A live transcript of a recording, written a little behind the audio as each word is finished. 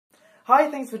Hi,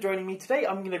 thanks for joining me. Today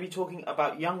I'm going to be talking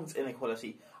about Young's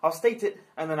inequality. I'll state it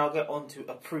and then I'll get on to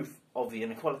a proof of the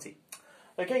inequality.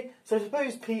 Okay, so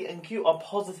suppose P and Q are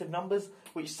positive numbers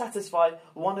which satisfy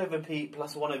 1 over P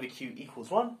plus 1 over Q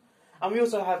equals 1. And we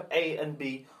also have A and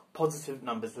B positive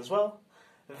numbers as well.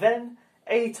 Then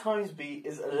A times B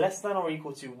is less than or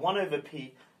equal to 1 over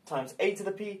P times A to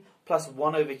the P plus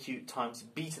 1 over Q times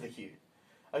B to the Q.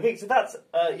 Okay, so that's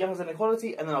Young's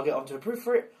inequality, and then I'll get on to a proof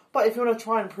for it. But if you want to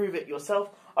try and prove it yourself,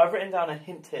 I've written down a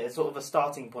hint here, sort of a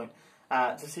starting point,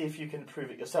 to see if you can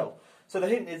prove it yourself. So the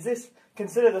hint is this: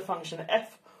 consider the function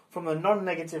f from the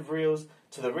non-negative reals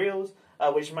to the reals,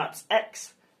 which maps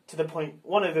x to the point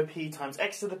 1 over p times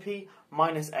x to the p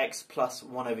minus x plus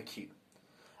 1 over q.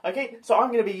 Okay, so I'm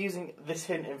going to be using this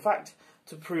hint, in fact,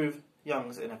 to prove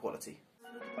Young's inequality.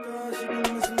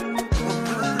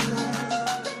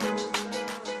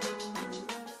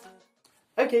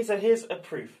 Okay, so here's a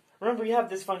proof. Remember, we have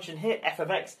this function here, f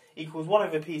of x equals 1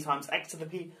 over p times x to the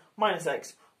p minus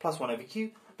x plus 1 over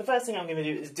q. The first thing I'm going to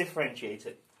do is differentiate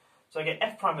it. So I get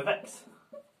f prime of x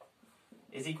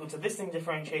is equal to this thing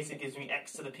differentiated gives me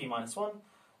x to the p minus 1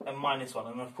 and minus 1.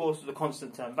 And of course, the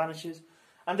constant term vanishes.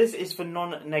 And this is for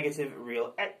non-negative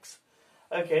real x.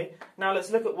 Okay, now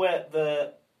let's look at where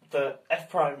the f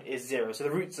prime is 0, so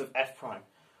the roots of f prime.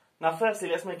 Now firstly,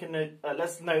 let's make a note,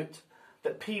 let's note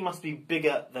that p must be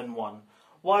bigger than 1.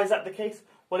 Why is that the case?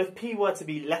 Well, if p were to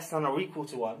be less than or equal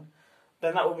to 1,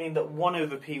 then that would mean that 1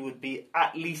 over p would be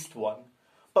at least 1.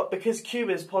 But because q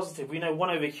is positive, we know 1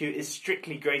 over q is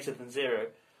strictly greater than 0.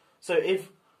 So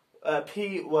if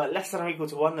p were less than or equal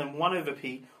to 1, then 1 over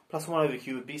p plus 1 over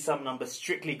q would be some number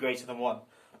strictly greater than 1.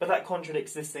 But that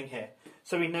contradicts this thing here.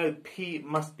 So we know p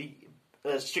must be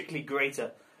strictly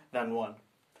greater than 1.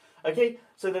 Okay,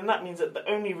 so then that means that the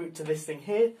only root to this thing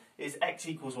here is x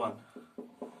equals 1.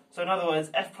 So in other words,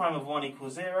 f prime of 1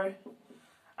 equals 0,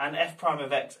 and f prime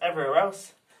of x everywhere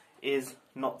else is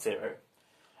not 0.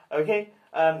 Okay,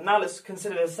 now let's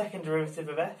consider the second derivative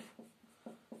of f,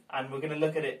 and we're going to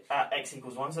look at it at x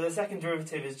equals 1. So the second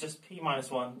derivative is just p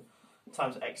minus 1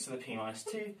 times x to the p minus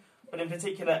 2, but in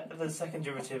particular, the second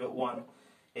derivative at 1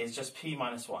 is just p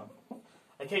minus 1.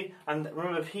 Okay, and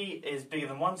remember p is bigger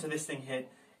than 1, so this thing here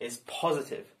is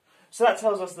positive. So that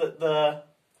tells us that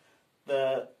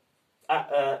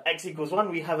at x equals 1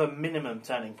 we have a minimum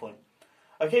turning point.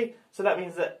 Okay, so that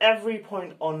means that every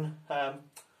point on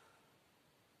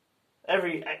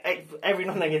every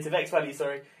non-negative x value,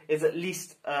 is at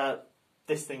least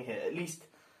this thing here, at least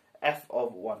f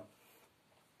of 1.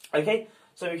 Okay,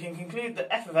 so we can conclude that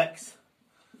f of x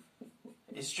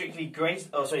is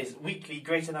is weakly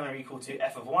greater than or equal to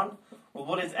f of 1. Well,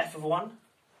 what is f of 1?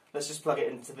 Let's just plug it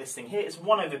into this thing here. It's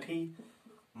 1 over p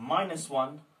minus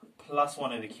 1 plus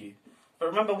 1 over q. But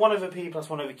remember, 1 over p plus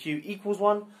 1 over q equals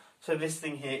 1, so this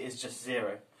thing here is just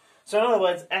 0. So in other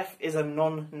words, f is a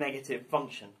non-negative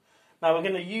function. Now we're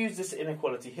going to use this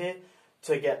inequality here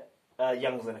to get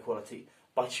Young's inequality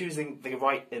by choosing the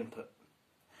right input.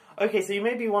 Okay, so you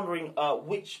may be wondering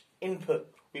which input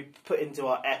we put into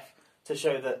our f to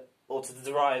show that, or to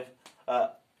derive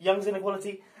Young's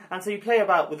inequality. And so you play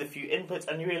about with a few inputs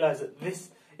and you realise that this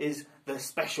is the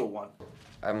special one.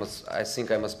 I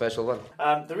think I'm a special one.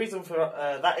 The reason for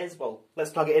that is, well,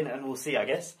 let's plug it in and we'll see, I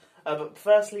guess. But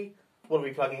firstly, what are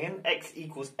we plugging in? X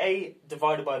equals a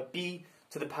divided by b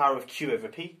to the power of q over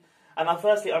p. And now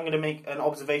firstly, I'm going to make an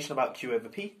observation about q over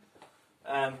p.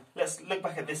 Let's look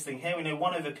back at this thing here. We know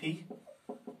 1 over p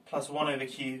plus 1 over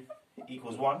q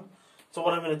equals 1. So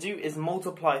what I'm going to do is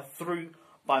multiply through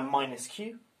by minus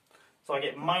q. So I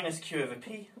get minus q over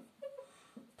p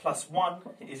plus 1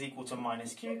 is equal to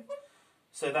minus q.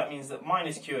 So that means that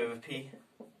minus q over p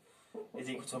is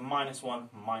equal to minus 1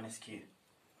 minus q.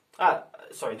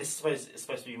 Sorry, this is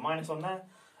supposed to be minus on there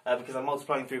because I'm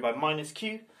multiplying through by minus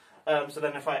q. So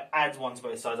then if I add 1 to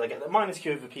both sides, I get that minus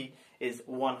q over p is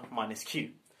 1 minus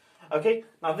q. Okay,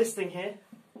 now this thing here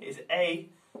is a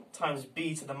times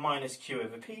b to the minus q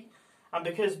over p. And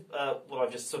because what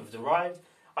I've just sort of derived,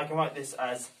 I can write this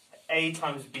as a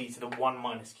times b to the 1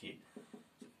 minus q.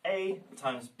 So a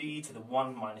times b to the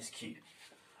 1 minus q.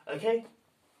 Okay?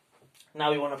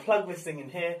 Now we want to plug this thing in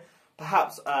here,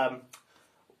 perhaps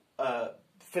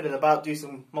fiddle it about, do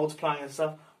some multiplying and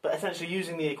stuff, but essentially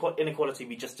using the inequality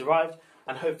we just derived,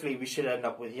 and hopefully we should end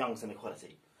up with Young's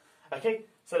inequality. Okay?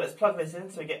 So let's plug this in,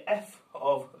 so we get f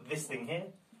of this thing here.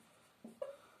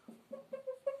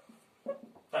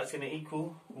 That's going to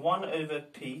equal 1 over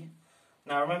p.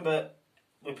 Now remember,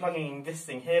 we're plugging in this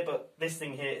thing here, but this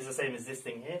thing here is the same as this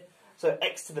thing here. So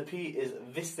x to the p is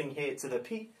this thing here to the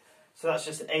p. So that's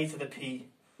just a to the p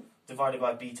divided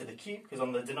by b to the q, because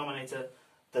on the denominator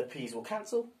the p's will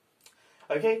cancel.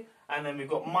 Okay, and then we've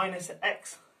got minus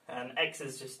x, and x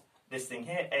is just this thing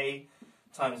here, a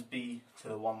times b to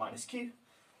the 1 minus q.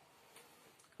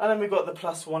 And then we've got the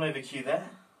plus 1 over q there.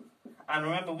 And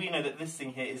remember, we know that this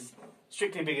thing here is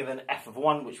strictly bigger than f of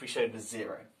 1, which we showed was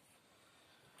 0.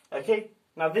 Okay,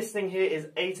 now this thing here is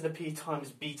a to the p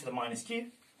times b to the minus q.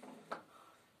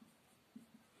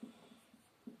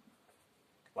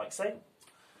 Like so.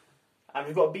 And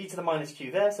we've got b to the minus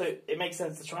q there, so it makes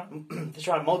sense to try, to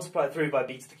try and multiply through by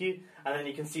b to the q, and then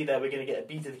you can see there we're going to get a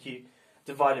b to the q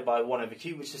divided by 1 over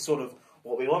q, which is sort of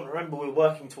what we want. Remember, we're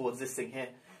working towards this thing here,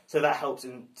 so that helps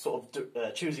in sort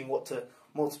of choosing what to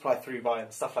multiply through by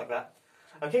and stuff like that.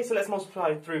 Okay, so let's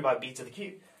multiply through by b to the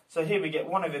q. So here we get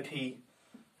 1 over p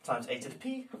times a to the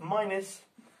p minus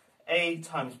a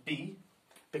times b,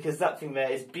 because that thing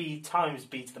there is b times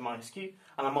b to the minus q,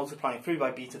 and I'm multiplying through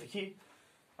by b to the q.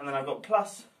 And then I've got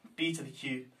plus b to the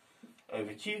q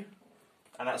over q,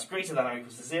 and that's greater than or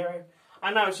equals to 0.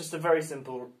 And now it's just a very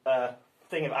simple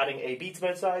thing of adding ab to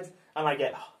both sides, and I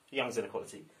get Young's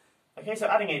inequality. Okay, so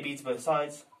adding ab to both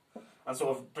sides, and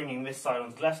sort of bringing this side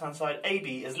onto the left-hand side, ab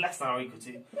is less than or equal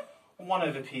to 1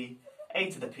 over p,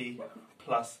 a to the p,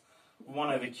 plus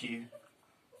 1 over q,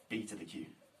 b to the q.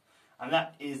 And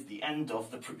that is the end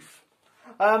of the proof.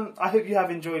 I hope you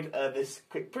have enjoyed this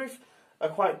quick proof. A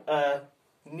quite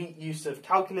neat use of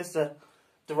calculus to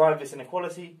derive this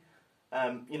inequality.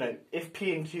 You know, if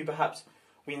p and q perhaps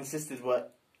we insisted were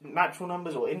natural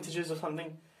numbers or integers or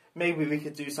something, maybe we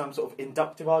could do some sort of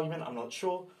inductive argument, I'm not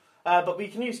sure. But we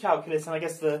can use calculus, and I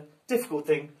guess the difficult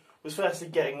thing was firstly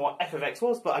getting what f of x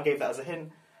was, but I gave that as a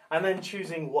hint, and then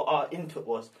choosing what our input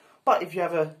was. But if you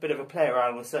have a bit of a play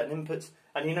around with certain inputs,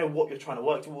 and you know what you're trying to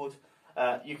work towards,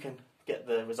 you can get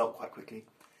the result quite quickly.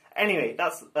 Anyway,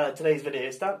 that's today's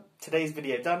video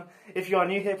done. If you are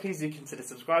new here, please do consider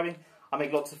subscribing. I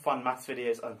make lots of fun maths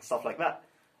videos and stuff like that.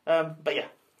 But yeah,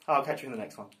 I'll catch you in the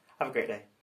next one. Have a great day.